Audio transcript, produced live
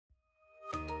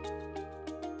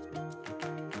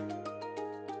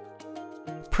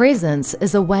Presents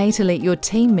is a way to let your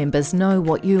team members know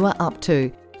what you are up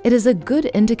to. It is a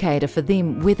good indicator for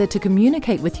them whether to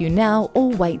communicate with you now or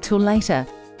wait till later.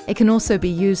 It can also be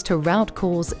used to route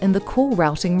calls in the call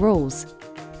routing rules.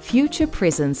 Future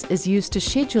Presence is used to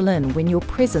schedule in when your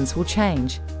presence will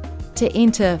change. To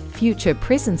enter Future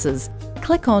Presences,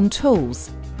 click on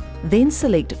Tools, then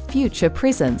select Future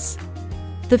Presence.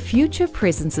 The Future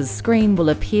Presences screen will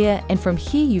appear, and from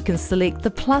here you can select the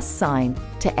plus sign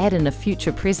to add in a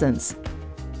future presence.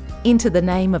 Enter the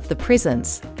name of the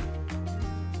presence.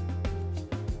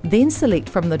 Then select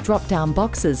from the drop-down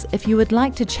boxes if you would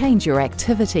like to change your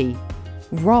activity,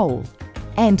 role,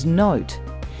 and note.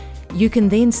 You can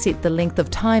then set the length of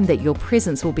time that your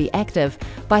presence will be active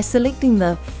by selecting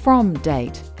the From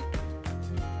date,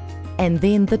 and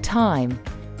then the time,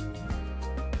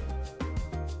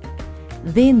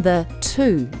 then the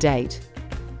To date,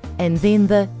 and then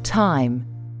the time.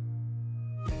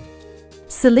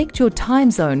 Select your time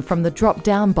zone from the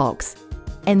drop-down box,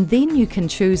 and then you can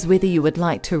choose whether you would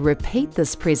like to repeat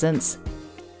this presence,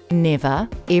 never,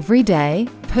 every day,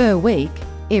 per week,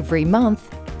 every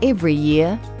month, every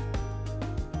year.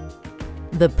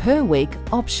 The per week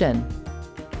option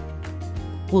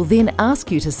will then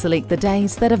ask you to select the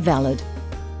days that are valid.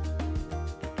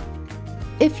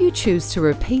 If you choose to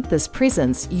repeat this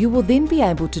presence, you will then be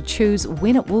able to choose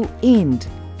when it will end.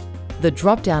 The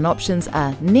drop-down options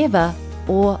are never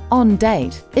or on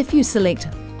date. If you select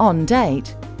on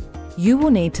date, you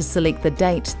will need to select the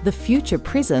date the future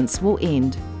presence will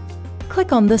end.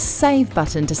 Click on the Save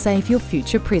button to save your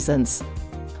future presence.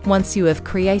 Once you have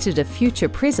created a future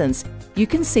presence, you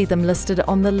can see them listed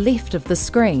on the left of the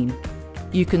screen.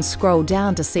 You can scroll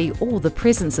down to see all the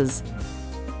presences,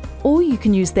 or you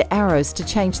can use the arrows to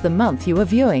change the month you are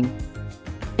viewing.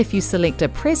 If you select a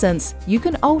presence, you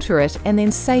can alter it and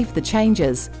then save the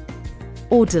changes,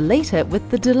 or delete it with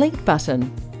the Delete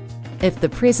button. If the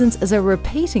presence is a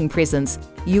repeating presence,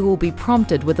 you will be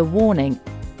prompted with a warning,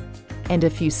 and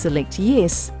if you select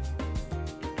Yes,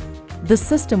 the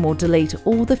system will delete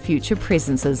all the future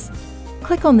presences.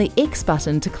 Click on the X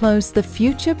button to close the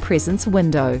Future Presence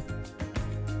window.